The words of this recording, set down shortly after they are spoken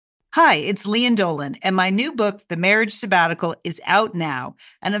Hi, it's Leanne Dolan, and my new book, The Marriage Sabbatical, is out now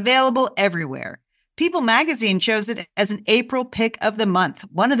and available everywhere. People magazine chose it as an April pick of the month,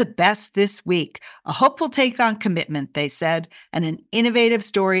 one of the best this week. A hopeful take on commitment, they said, and an innovative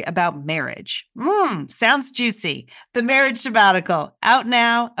story about marriage. Sounds juicy. The Marriage Sabbatical, out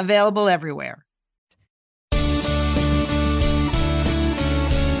now, available everywhere.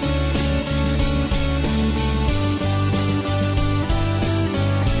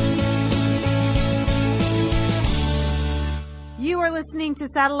 You are listening to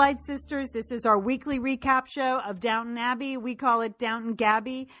Satellite Sisters. This is our weekly recap show of Downton Abbey. We call it Downton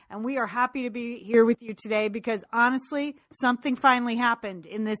Gabby, and we are happy to be here with you today because, honestly, something finally happened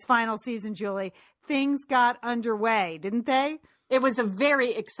in this final season, Julie. Things got underway, didn't they? It was a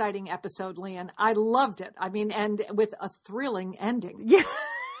very exciting episode, Leanne. I loved it. I mean, and with a thrilling ending. Yeah.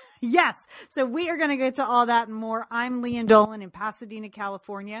 Yes. So we are going to get to all that and more. I'm Leanne Dolan in Pasadena,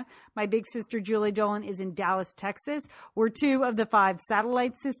 California. My big sister, Julie Dolan, is in Dallas, Texas. We're two of the 5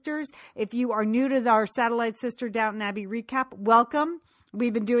 Satellite Sisters. If you are new to our Satellite Sister Downton Abbey recap, welcome.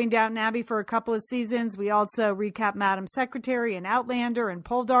 We've been doing Downton Abbey for a couple of seasons. We also recap Madam Secretary and Outlander and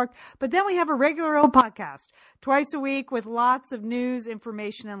Poldark. But then we have a regular old podcast twice a week with lots of news,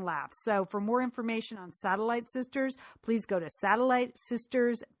 information, and laughs. So for more information on Satellite Sisters, please go to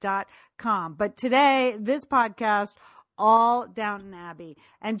satellitesisters.com. But today, this podcast, all Downton Abbey.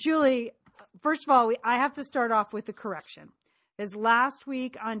 And Julie, first of all, I have to start off with a correction. Because last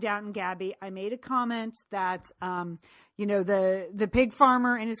week on Downton Gabby, I made a comment that, the pig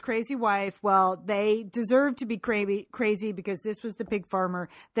farmer and his crazy wife, well, they deserve to be crazy because this was the pig farmer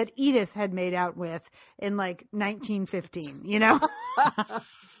that Edith had made out with in like 1915,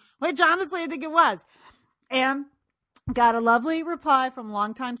 which honestly I think it was. And got a lovely reply from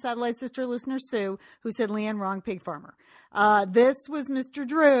longtime Satellite Sister listener Sue, who said, Leanne, wrong pig farmer. This was Mr.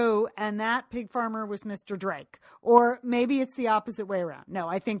 Drew, and that pig farmer was Mr. Drake. Or maybe it's the opposite way around. No,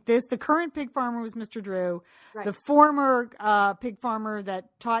 I think the current pig farmer was Mr. Drew. Right. The former pig farmer that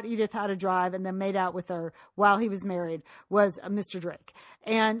taught Edith how to drive and then made out with her while he was married was Mr. Drake.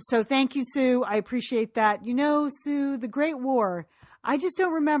 And so thank you, Sue. I appreciate that. Sue, the Great War, I just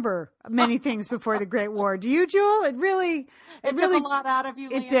don't remember many things before the Great War. Do you, Jewel? It really took a lot out of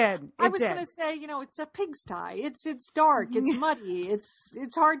you, Leanne. It did. I was going to say, it's a pigsty. It's dark. It's muddy.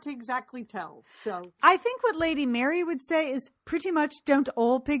 It's hard to exactly tell. So I think what Lady Mary would say is pretty much don't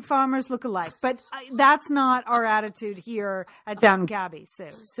all pig farmers look alike? But that's not our attitude here at Downton Gabby, Sue.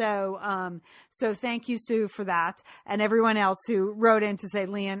 So thank you, Sue, for that, and everyone else who wrote in to say,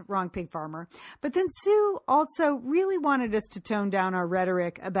 Leanne, wrong pig farmer. But then Sue also really wanted us to tone down our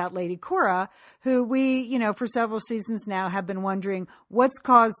rhetoric about Lady Cora, who we, for several seasons now have been wondering what's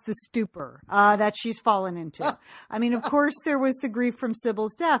caused the stupor that she's fallen into. I mean, of course, there was the grief from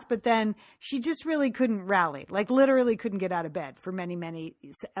Sybil's death, but then she just really couldn't rally, like literally couldn't get out of bed for many, many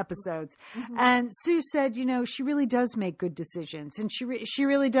episodes. Mm-hmm. And Sue said, she really does make good decisions, and she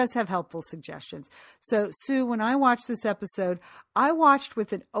really does have helpful suggestions. So, Sue, when I watched this episode, I watched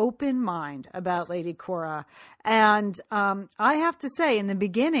with an open mind about Lady Cora. And I have to say, in the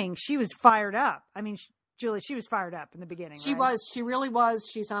beginning, she was fired up. I mean, Julie, she was fired up in the beginning. She right? was. She really was.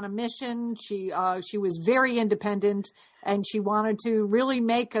 She's on a mission. She was very independent, and she wanted to really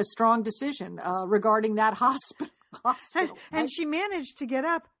make a strong decision regarding that hospital. And she managed to get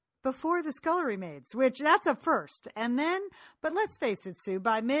up before the scullery maids, which that's a first. And then, but let's face it, Sue,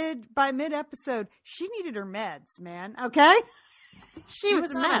 by mid episode, she needed her meds, man. Okay. She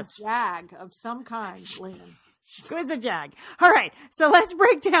was on a jag of some kind, Lynn. She was a jag. All right. So let's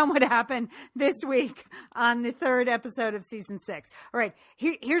break down what happened this week on the 3rd episode of season 6. All right.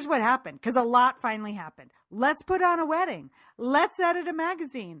 Here's what happened, because a lot finally happened. Let's put on a wedding. Let's edit a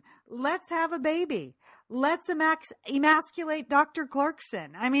magazine. Let's have a baby. Let's emasculate Dr.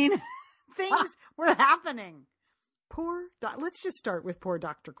 Clarkson. I mean, things were happening. Let's just start with poor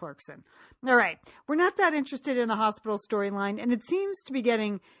Dr. Clarkson. All right. We're not that interested in the hospital storyline, and it seems to be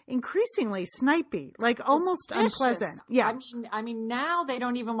getting increasingly snipey, like almost unpleasant. Yeah. I mean, now they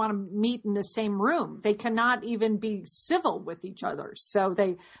don't even want to meet in the same room. They cannot even be civil with each other. So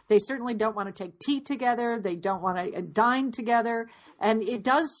they certainly don't want to take tea together. They don't want to dine together. And it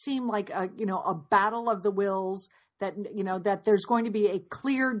does seem like a battle of the wills. That there's going to be a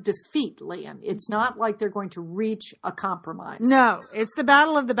clear defeat, Leanne. It's not like they're going to reach a compromise. No, it's the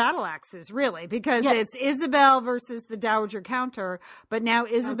battle of the battle axes, really, because It's Isabel versus the Dowager Counter, but now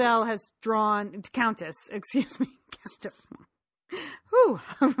Isabel has drawn Countess. Excuse me, Countess. Whew.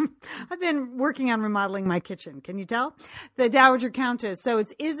 I've been working on remodeling my kitchen. Can you tell? The Dowager Countess. So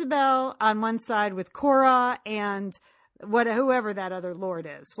it's Isabel on one side with Cora and whoever that other lord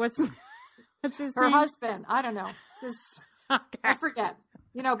is. What's his Her name? husband. I don't know. Just I forget.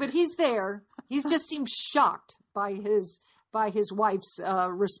 But he's there. He just seems shocked by his wife's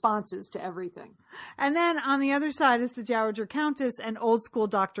responses to everything. And then on the other side is the Dowager Countess and old school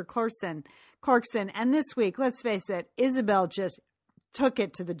Dr. Clarkson. And this week, let's face it, Isabel just took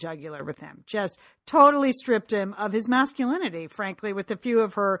it to the jugular with him. Just totally stripped him of his masculinity, frankly, with a few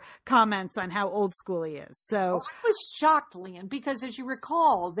of her comments on how old school he is. So I was shocked, Lian, because as you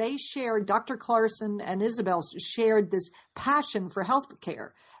recall, Dr. Clarkson and Isabel shared this passion for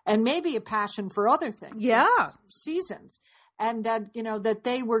healthcare and maybe a passion for other things. Yeah. Seasons. And that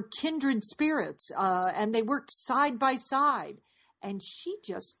they were kindred spirits, and they worked side by side. And she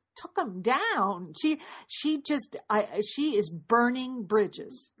just took them down. She is burning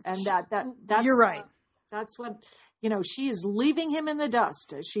bridges, and that's you're right. That's what she is leaving him in the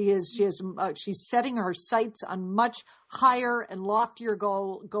dust. She's setting her sights on much higher and loftier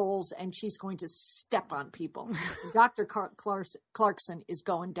goals, and she's going to step on people. Dr. Clarkson is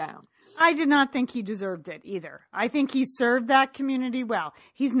going down. I did not think he deserved it either. I think he served that community well.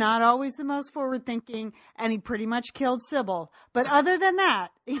 He's not always the most forward thinking, and he pretty much killed Sybil. But other than that,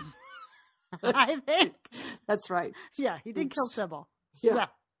 I think that's right. Yeah, he did kill Sybil. Yeah.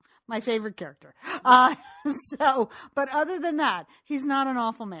 My favorite character. But other than that, he's not an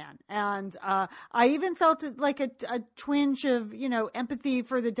awful man. And I even felt like a twinge of, empathy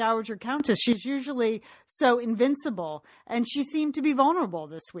for the Dowager Countess. She's usually so invincible, and she seemed to be vulnerable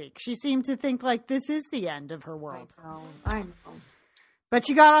this week. She seemed to think like this is the end of her world. I know. But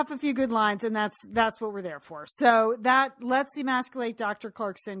she got off a few good lines, and that's what we're there for. So that let's emasculate Dr.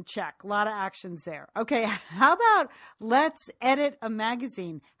 Clarkson, check. A lot of actions there. Okay, how about let's edit a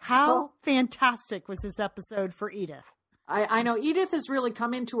magazine? How fantastic was this episode for Edith? I know Edith has really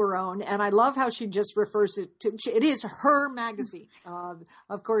come into her own, and I love how she just refers it to, it is her magazine.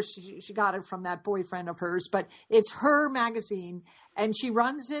 Of course, she got it from that boyfriend of hers, but it's her magazine, and she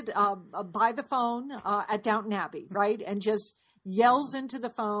runs it by the phone at Downton Abbey, right? And just yells into the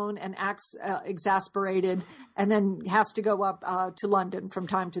phone and acts exasperated, and then has to go up to London from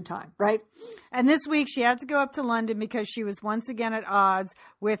time to time, right? And this week she had to go up to London because she was once again at odds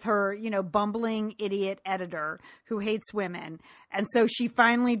with her, bumbling idiot editor who hates women. And so she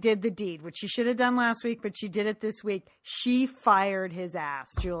finally did the deed, which she should have done last week, but she did it this week. She fired his ass,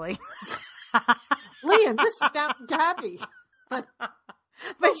 Julie. Lian, this is Downton Abbey. But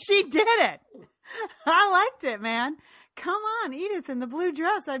she did it. I liked it, man. Come on, Edith in the blue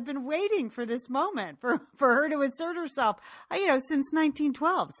dress. I've been waiting for this moment for her to assert herself, since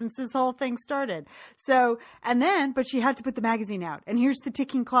 1912, since this whole thing started. So, but she had to put the magazine out. And here's the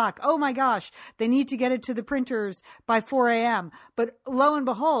ticking clock. Oh my gosh, they need to get it to the printers by 4 a.m. But lo and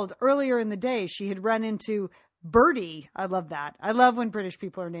behold, earlier in the day, she had run into Bertie. I love that. I love when British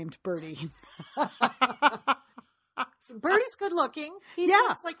people are named Bertie. Bertie's good looking. He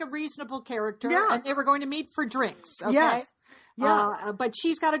seems like a reasonable character. Yeah. And they were going to meet for drinks. Okay. Yes. Yeah. But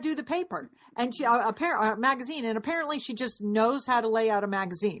she's got to do the paper and she magazine. And apparently she just knows how to lay out a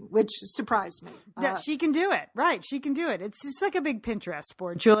magazine, which surprised me. Yeah, she can do it. Right. She can do it. It's just like a big Pinterest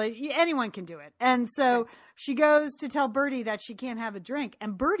board, Julie. Anyone can do it. And so she goes to tell Bertie that she can't have a drink.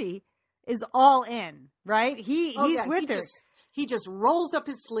 And Bertie is all in, right? He's with her. He just rolls up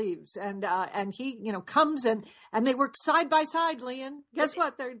his sleeves and he, comes and they work side by side, Lian. Guess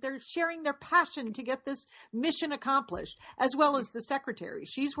what? They're sharing their passion to get this mission accomplished, as well as the secretary.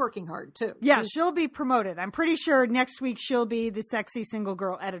 She's working hard too. Yeah, she'll be promoted. I'm pretty sure next week she'll be the sexy single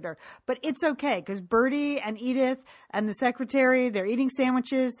girl editor. But it's okay because Bertie and Edith and the secretary, they're eating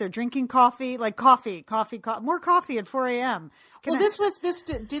sandwiches, they're drinking coffee, like coffee, more coffee at 4 a.m. This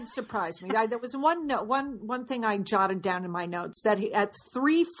did surprise me. There was one thing I jotted down in my notes that at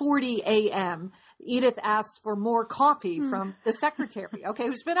 3:40 a.m. Edith asks for more coffee from the secretary. Okay,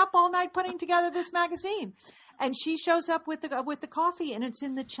 who's been up all night putting together this magazine, and she shows up with the coffee, and it's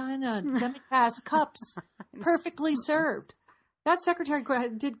in the china demi-tasse cups, perfectly served. That secretary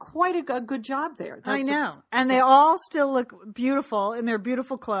did quite a good job there. I know. And they all still look beautiful in their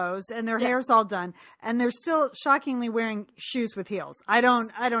beautiful clothes and their hair's all done. And they're still shockingly wearing shoes with heels. I don't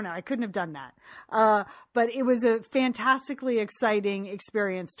know. I couldn't have done that. But it was a fantastically exciting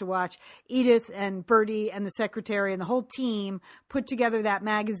experience to watch Edith and Bertie and the secretary and the whole team put together that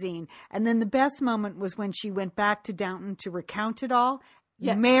magazine. And then the best moment was when she went back to Downton to recount it all.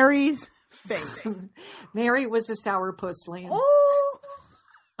 Yes. Mary's face. Mary was a sourpuss, Lian. Oh,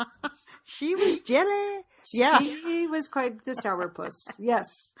 she was jelly. Yeah, she was quite the sourpuss.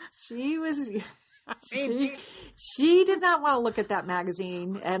 Yes, she was. She did not want to look at that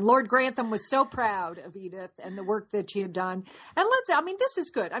magazine, and Lord Grantham was so proud of Edith and the work that she had done. And this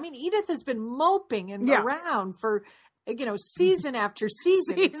is good. I mean, Edith has been moping and around for, season after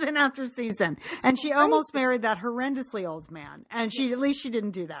season. Season after season. And she almost married that horrendously old man. And at least she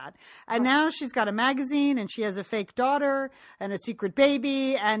didn't do that. And now she's got a magazine, and she has a fake daughter and a secret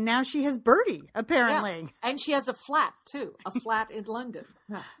baby. And now she has Bertie, apparently. Yeah. And she has a flat, too. A flat in London.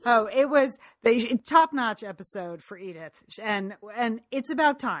 Yeah. Oh, it was the top-notch episode for Edith. And it's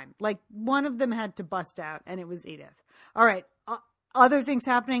about time. Like, one of them had to bust out, and it was Edith. All right. Other things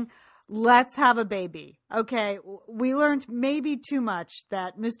happening. Let's have a baby. Okay. We learned maybe too much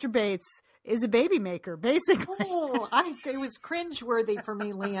that Mr. Bates is a baby maker, basically. It was cringeworthy for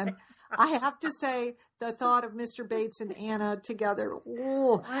me, Leanne. I have to say, the thought of Mr. Bates and Anna together.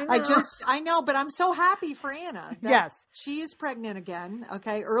 I know, but I'm so happy for Anna. Yes. She is pregnant again.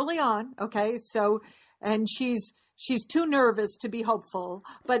 Okay. Early on. Okay. So, and she's too nervous to be hopeful,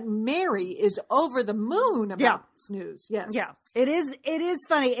 but Mary is over the moon about this news. Yes. Yeah. It is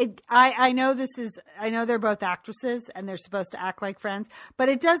funny. I know they're both actresses and they're supposed to act like friends, but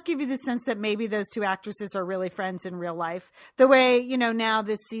it does give you the sense that maybe those two actresses are really friends in real life. The way, now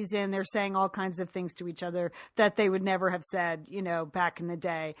this season, they're saying all kinds of things to each other that they would never have said, back in the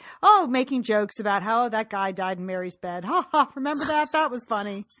day. Oh, making jokes about how that guy died in Mary's bed. Ha ha. Remember that? That was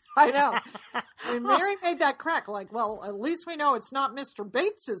funny. I know. And Mary made that crack like, well, at least we know it's not Mr.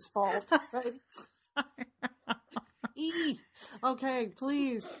 Bates's fault, right? Okay,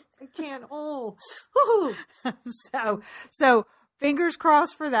 please. I can't. So fingers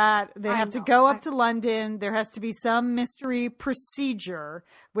crossed for that. They have to go up to London. There has to be some mystery procedure,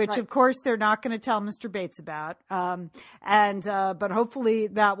 which of course they're not going to tell Mr. Bates about. But hopefully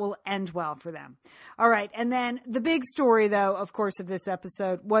that will end well for them. All right. And then the big story, though, of course, of this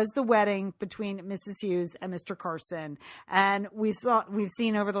episode was the wedding between Mrs. Hughes and Mr. Carson. And we've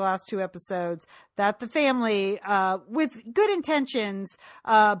seen over the last two episodes that the family, with good intentions,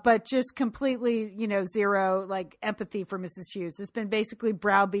 but just completely, zero empathy for Mrs. Hughes, has been basically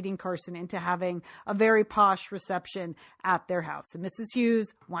browbeating Carson into having a very posh reception at their house. And Mrs.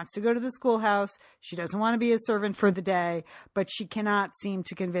 Hughes wants to go to the schoolhouse. She doesn't want to be a servant for the day, but she cannot seem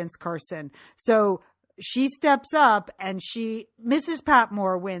to convince Carson. So she steps up and Mrs.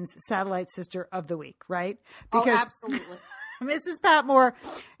 Patmore wins Satellite Sister of the Week, right? Because absolutely. Mrs. Patmore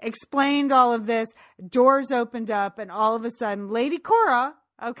explained all of this. Doors opened up and all of a sudden, Lady Cora,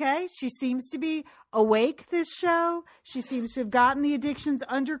 okay, she seems to be awake this show. She seems to have gotten the addictions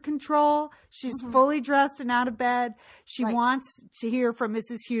under control. She's fully dressed and out of bed. She wants to hear from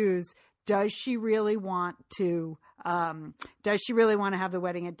Mrs. Hughes. Does she really want to have the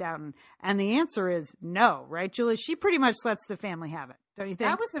wedding at Downton? And the answer is no, right, Julie? She pretty much lets the family have it. Don't you think?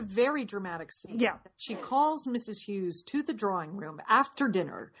 That was a very dramatic scene. Yeah. She calls Mrs. Hughes to the drawing room after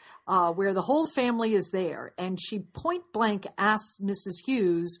dinner, where the whole family is there. And she point blank asks Mrs.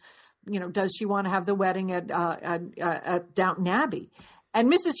 Hughes, does she want to have the wedding at Downton Abbey? And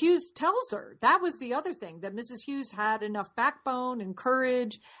Mrs. Hughes tells her. That was the other thing, that Mrs. Hughes had enough backbone and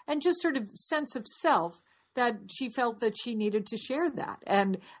courage and just sort of sense of self that she felt that she needed to share that.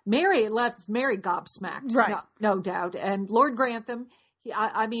 And Mary left Mary gobsmacked, right? No doubt. And Lord Grantham,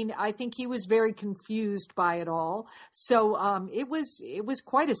 I think he was very confused by it all. So it was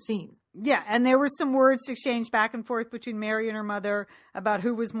quite a scene. Yeah, and there were some words exchanged back and forth between Mary and her mother about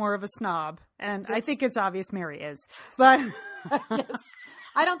who was more of a snob. And I think it's obvious Mary is. But yes.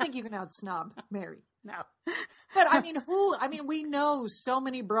 I don't think you can out-snob Mary. No. But we know so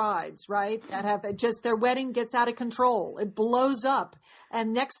many brides, right, that have just their wedding gets out of control. It blows up.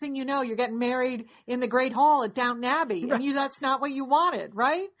 And next thing you know, you're getting married in the Great Hall at Downton Abbey. Right. And that's not what you wanted,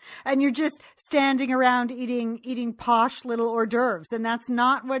 right? And you're just standing around eating posh little hors d'oeuvres. And that's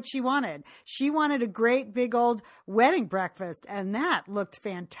not what she wanted. She wanted a great big old wedding breakfast. And that looked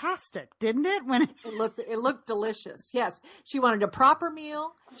fantastic, didn't it? It looked delicious. Yes. She wanted a proper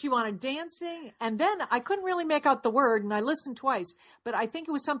meal. She wanted dancing. And then I couldn't really make out the word, and I listened twice, but I think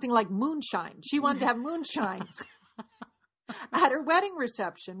it was something like moonshine. She wanted to have moonshine at her wedding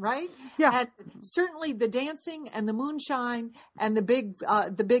reception, right? Yeah. And certainly the dancing and the moonshine and the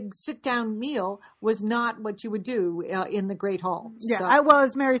big sit-down meal was not what you would do in the Great Hall. Yeah. So. Well,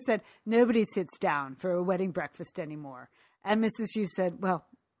 as Mary said, nobody sits down for a wedding breakfast anymore. And Mrs. Hughes said, well,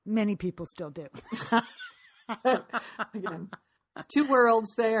 many people still do. Again. Two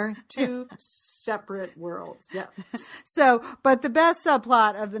worlds there, two separate worlds. Yeah. So, but the best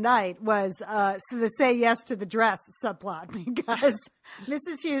subplot of the night was so the say yes to the dress subplot, because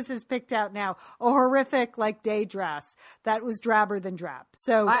Mrs. Hughes has picked out now a horrific day dress that was drabber than drab.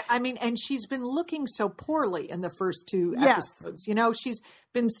 So I mean, and she's been looking so poorly in the first two episodes. She's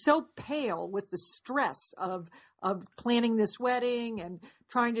been so pale with the stress of planning this wedding and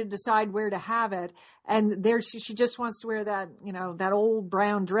trying to decide where to have it. And there she just wants to wear that, that old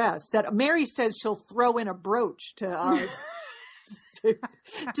brown dress that Mary says she'll throw in a brooch to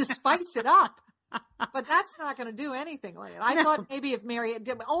spice it up. But that's not going to do anything like it. I thought maybe if Mary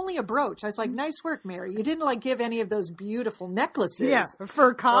did only a brooch. I was like, nice work, Mary. You didn't give any of those beautiful necklaces. Yeah, a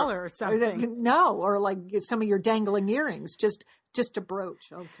fur collar or something. No, or some of your dangling earrings. Just a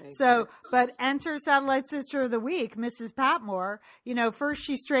brooch. Okay. So, but enter Satellite Sister of the Week, Mrs. Patmore. First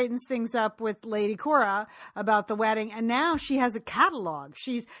she straightens things up with Lady Cora about the wedding, and now she has a catalog.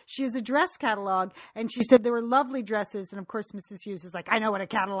 She has a dress catalog, and she said there were lovely dresses, and of course Mrs. Hughes is like, I know what a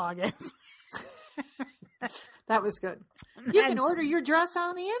catalog is. That was good. You can order your dress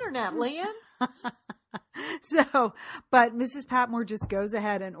on the internet, Leanne. So, but Mrs. Patmore just goes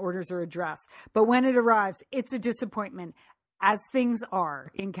ahead and orders her a dress. But when it arrives, it's a disappointment, as things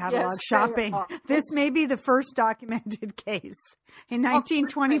are in catalog shopping. This may be the first documented case in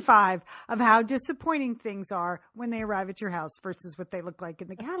 1925 of how disappointing things are when they arrive at your house versus what they look like in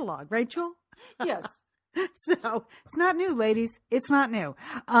the catalog. Rachel? Yes. So it's not new, ladies. It's not new.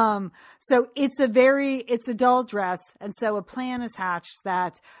 So it's a dull dress. And so a plan is hatched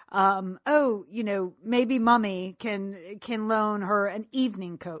that, maybe Mummy can loan her an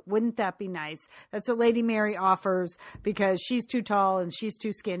evening coat. Wouldn't that be nice? That's what Lady Mary offers, because she's too tall and she's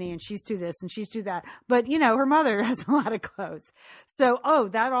too skinny and she's too this and she's too that. But, her mother has a lot of clothes. So,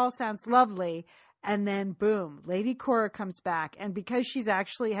 that all sounds lovely. And then, boom, Lady Cora comes back. And because she's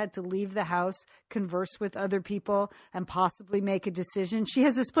actually had to leave the house, converse with other people, and possibly make a decision, she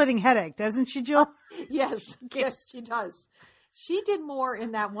has a splitting headache, doesn't she, Jill? Yes, she does. She did more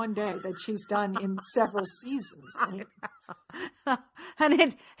in that one day than she's done in several seasons. And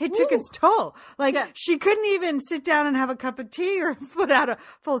it took its toll. She couldn't even sit down and have a cup of tea or put out a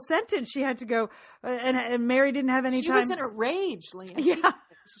full sentence. She had to go, and Mary didn't have any time. She was in a rage, Leanne. Yeah.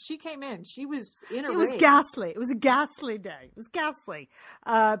 She came in. She was in a rage. It was ghastly. It was a ghastly day. It was ghastly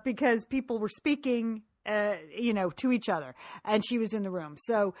because people were speaking, to each other, and she was in the room.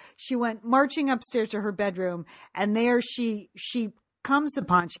 So she went marching upstairs to her bedroom, and there she kind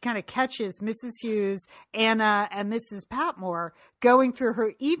of catches Mrs. Hughes, Anna, and Mrs. Patmore going through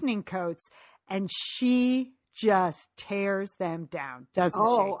her evening coats, and she just tears them down, doesn't she?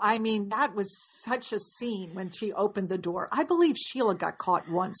 Oh, I mean, that was such a scene when she opened the door. I believe Sheila got caught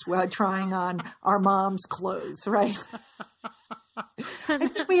once while trying on our mom's clothes, right? I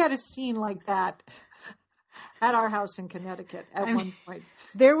think we had a scene like that at our house in Connecticut at one point.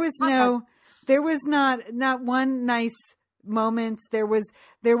 There was not one nice moments. There was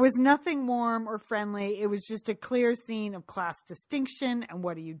nothing warm or friendly. It was just a clear scene of class distinction and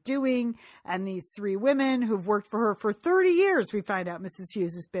what are you doing? And these three women who've worked for her for 30 years, we find out Mrs.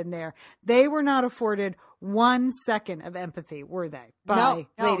 Hughes has been there. They were not afforded 1 second of empathy, were they? By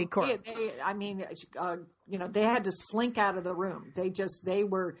Lady Cora. They had to slink out of the room.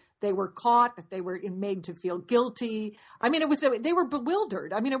 They were caught. They were made to feel guilty. I mean, they were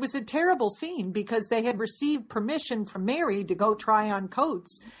bewildered. I mean, it was a terrible scene because they had received permission from Mary to go try on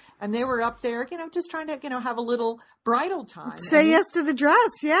coats, and they were up there, just trying to, have a little bridal time. Say yes to the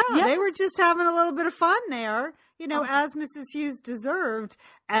dress. Yeah. Yes. They were just having a little bit of fun there, as Mrs. Hughes deserved.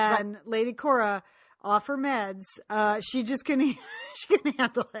 And right. Lady Cora, off her meds, she couldn't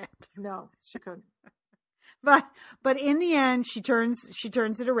handle it. No, she couldn't. But in the end, she turns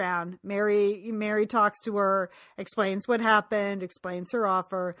it around. Mary talks to her, explains what happened, explains her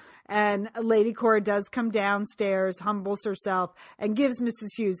offer, and Lady Cora does come downstairs, humbles herself, and gives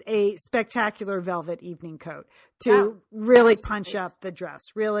Mrs. Hughes a spectacular velvet evening coat to really punch up the dress.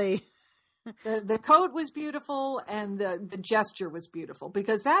 Really. The coat was beautiful, and the gesture was beautiful,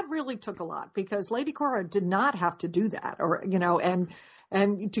 because that really took a lot, because Lady Cora did not have to do that, or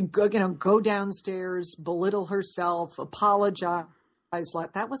and to go downstairs, belittle herself, apologize.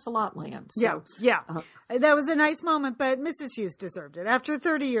 That was a lot, Land. So, yeah. That was a nice moment, but Mrs. Hughes deserved it after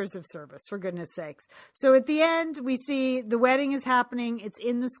 30 years of service, for goodness sakes. So at the end, we see the wedding is happening. It's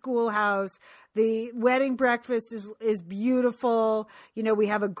in the schoolhouse. The wedding breakfast is beautiful. We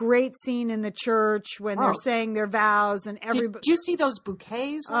have a great scene in the church when they're saying their vows, and everybody. Did you see those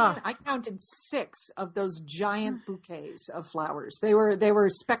bouquets? I counted 6 of those giant bouquets of flowers. They were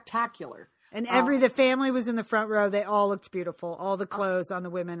spectacular. And the family was in the front row. They all looked beautiful. All the clothes on the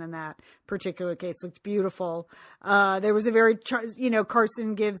women in that particular case looked beautiful. There was a very,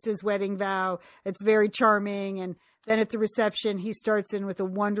 Carson gives his wedding vow. It's very charming. And then at the reception, he starts in with a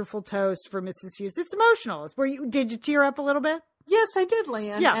wonderful toast for Mrs. Hughes. It's emotional. Did you tear up a little bit? Yes, I did,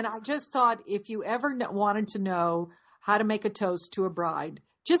 Leanne. Yeah. And I just thought if you ever wanted to know how to make a toast to a bride,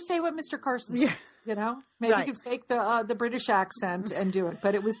 just say what Mr. Carson said. Maybe you could fake the British accent and do it.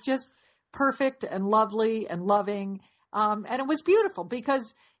 But it was just perfect and lovely and loving. And it was beautiful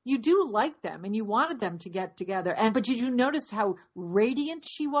because you do like them and you wanted them to get together. But did you notice how radiant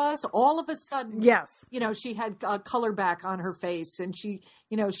she was? All of a sudden, yes. She had color back on her face, and she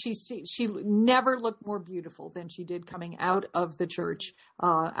never looked more beautiful than she did coming out of the church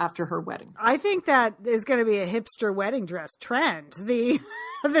after her wedding. I think that is going to be a hipster wedding dress trend. The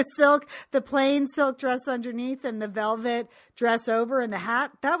plain silk dress underneath and the velvet dress over and the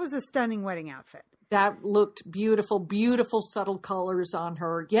hat. That was a stunning wedding outfit. That looked beautiful, beautiful subtle colors on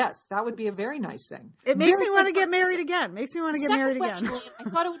her. Yes, that would be a very nice thing. It makes me want to get married again. I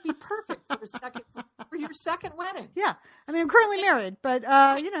thought it would be perfect for your second wedding. Yeah. I mean, I'm currently married, but,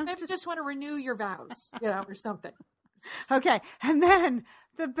 Maybe just want to renew your vows, or something. Okay. And then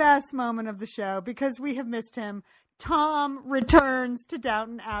the best moment of the show, because we have missed him, Tom returns to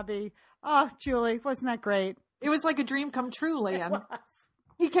Downton Abbey. Oh, Julie, wasn't that great? It was like a dream come true, Leanne. It was.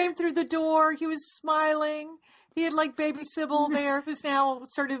 He came through the door. He was smiling. He had like baby Sybil there, who's now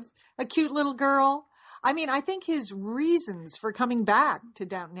sort of a cute little girl. I mean, I think his reasons for coming back to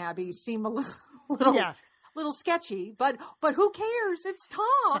Downton Abbey seem a little sketchy, but who cares? It's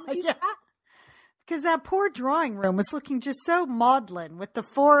Tom. He's back. Because that poor drawing room was looking just so maudlin with the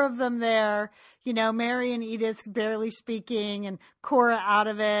four of them there, Mary and Edith barely speaking and Cora out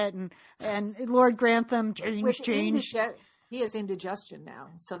of it and Lord Grantham change. He has indigestion now,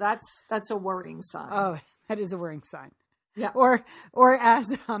 so that's a worrying sign. Oh, that is a worrying sign. Yeah. Or as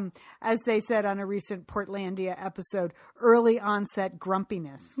they said on a recent Portlandia episode, early onset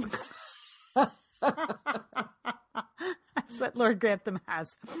grumpiness. That's what Lord Grantham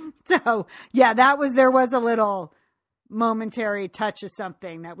has. So yeah, there was a little momentary touch of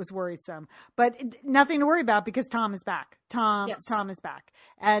something that was worrisome, but nothing to worry about because Tom is back. Tom is back.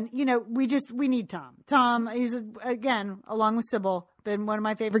 And, we need Tom. Tom, he's, again, along with Sybil, been one of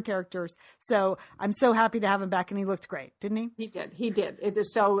my favorite characters. So I'm so happy to have him back, and he looked great, didn't he? He did.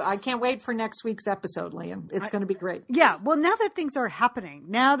 So I can't wait for next week's episode, Liam. It's going to be great. Yeah. Well, now that things are happening,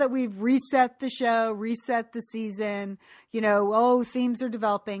 now that we've reset the show, reset the season, themes are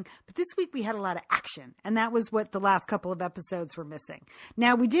developing. But this week we had a lot of action, and that was what the last couple of episodes were missing.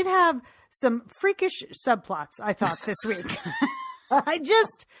 Now, we did have some freakish subplots, I thought, this week.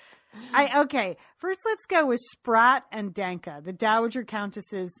 Okay. First, let's go with Sprat and Danka, the Dowager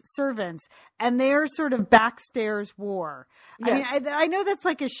Countess's servants, and their sort of backstairs war. Yes. I mean, I know that's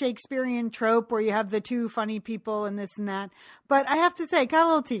like a Shakespearean trope where you have the two funny people and this and that, but I have to say, it got a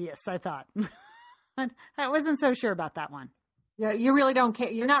little tedious, I thought. I wasn't so sure about that one. Yeah, you really don't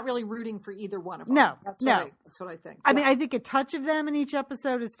care. You're not really rooting for either one of them. No, that's what I think. I mean, I think a touch of them in each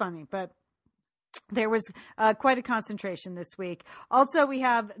episode is funny, but there was quite a concentration this week. Also, we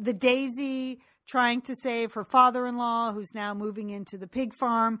have the Daisy trying to save her father-in-law, who's now moving into the pig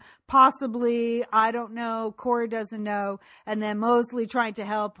farm. Possibly, I don't know. Cora doesn't know. And then Mosley trying to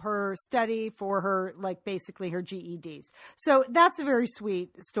help her study for her, basically her GEDs. So that's a very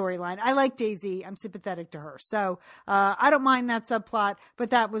sweet storyline. I like Daisy. I'm sympathetic to her. So I don't mind that subplot, but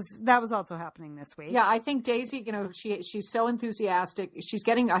that was also happening this week. Yeah, I think Daisy, she's so enthusiastic. She's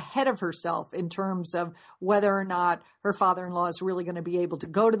getting ahead of herself in terms of whether or not her father-in-law is really going to be able to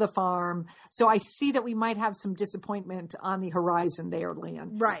go to the farm. So I see that we might have some disappointment on the horizon there,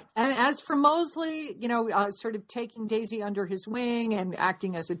 Leanne. Right. And as for Mosley, sort of taking Daisy under his wing and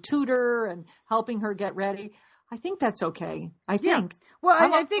acting as a tutor and helping her get ready, I think that's okay. I think. Yeah. Well,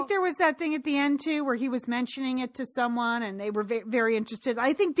 I think there was that thing at the end, too, where he was mentioning it to someone and they were very interested.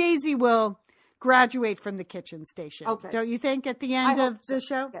 I think Daisy will graduate from the kitchen station. Okay. Don't you think, at the end of the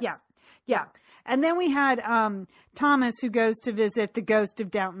show? Yes. Yeah. And then we had Thomas, who goes to visit the ghost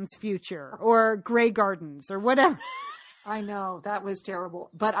of Downton's future or Grey Gardens or whatever. I know, that was terrible.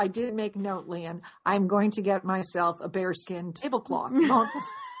 But I did make note, Leanne, I'm going to get myself a bearskin tablecloth.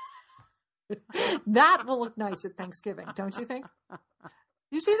 That will look nice at Thanksgiving, don't you think?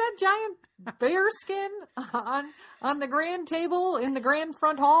 You see that giant bearskin on the grand table in the grand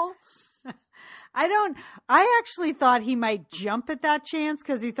front hall? I actually thought he might jump at that chance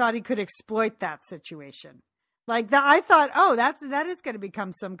because he thought he could exploit that situation. Like that, I thought, oh, that is going to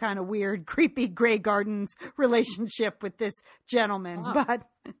become some kind of weird, creepy Grey Gardens relationship with this gentleman.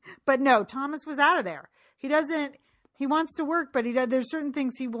 But no, Thomas was out of there. He wants to work, but there's certain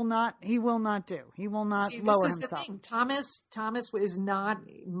things he will not do. He will not lower himself. This is the thing. Thomas is not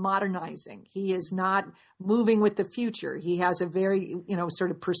modernizing. He is not moving with the future. He has a very,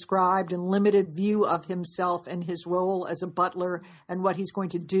 sort of prescribed and limited view of himself and his role as a butler and what he's going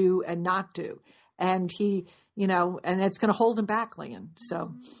to do and not do. And and it's going to hold him back, Lian.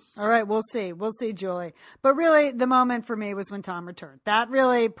 So, all right, we'll see. We'll see, Julie. But really, the moment for me was when Tom returned. That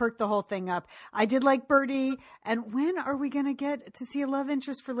really perked the whole thing up. I did like Birdie. And when are we going to get to see a love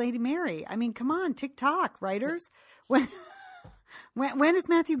interest for Lady Mary? I mean, come on, TikTok writers. When is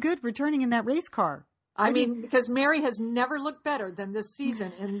Matthew Good returning in that race car? I mean, because Mary has never looked better than this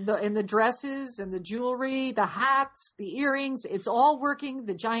season in the dresses and the jewelry, the hats, the earrings. It's all working.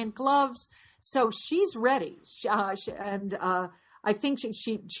 The giant gloves. So she's ready, and I think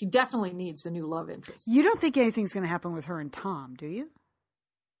she definitely needs a new love interest. You don't think anything's going to happen with her and Tom, do you?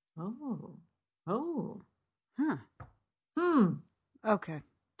 Oh, Okay.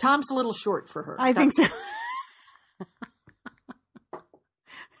 Tom's a little short for her. I think so.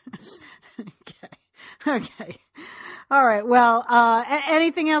 Okay. All right. Well,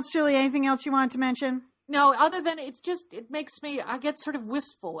 anything else, Julie? Anything else you wanted to mention? No, other than it makes me, I get sort of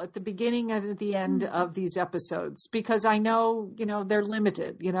wistful at the beginning and at the end of these episodes because I know, they're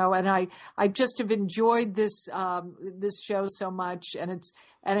limited, and I just have enjoyed this show so much. And it's,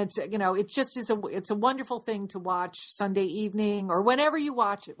 it just is it's a wonderful thing to watch Sunday evening or whenever you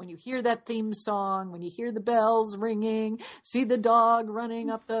watch it, when you hear that theme song, when you hear the bells ringing, see the dog running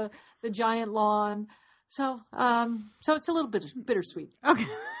up the giant lawn. So it's a little bit bittersweet. Okay.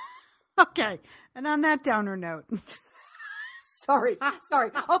 Okay. And on that downer note. Sorry.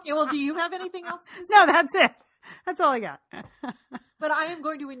 Okay. Well, do you have anything else to say? No, that's it. That's all I got. But I am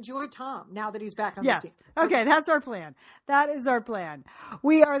going to enjoy Tom now that he's back on the scene. Okay, that's our plan. That is our plan.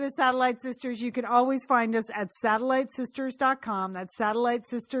 We are the Satellite Sisters. You can always find us at satellitesisters.com. That's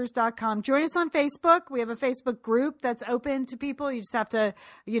satellitesisters.com. Join us on Facebook. We have a Facebook group that's open to people. You just have to,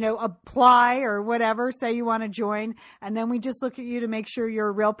 apply or whatever, say you want to join. And then we just look at you to make sure you're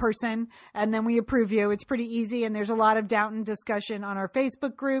a real person. And then we approve you. It's pretty easy. And there's a lot of Downton discussion on our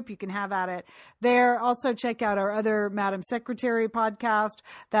Facebook group. You can have at it there. Also check out our other Madam Secretary podcast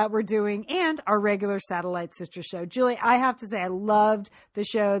that we're doing and our regular Satellite Sister show. Julie, I have to say I loved the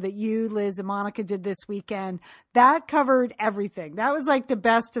show that you, Liz, and Monica did this weekend. That covered everything. That was like the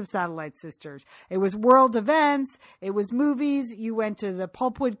best of Satellite Sisters. It was world events. It was movies. You went to the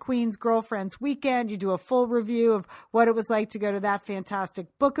Pulpwood Queen's Girlfriends weekend. You do a full review of what it was like to go to that fantastic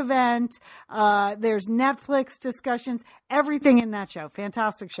book event. There's Netflix discussions, everything in that show.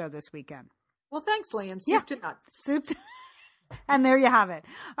 Fantastic show this weekend. Well, thanks, Lian. Soup to nuts. And there you have it.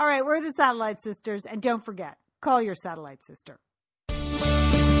 All right, we're the Satellite Sisters. And don't forget, call your Satellite Sister.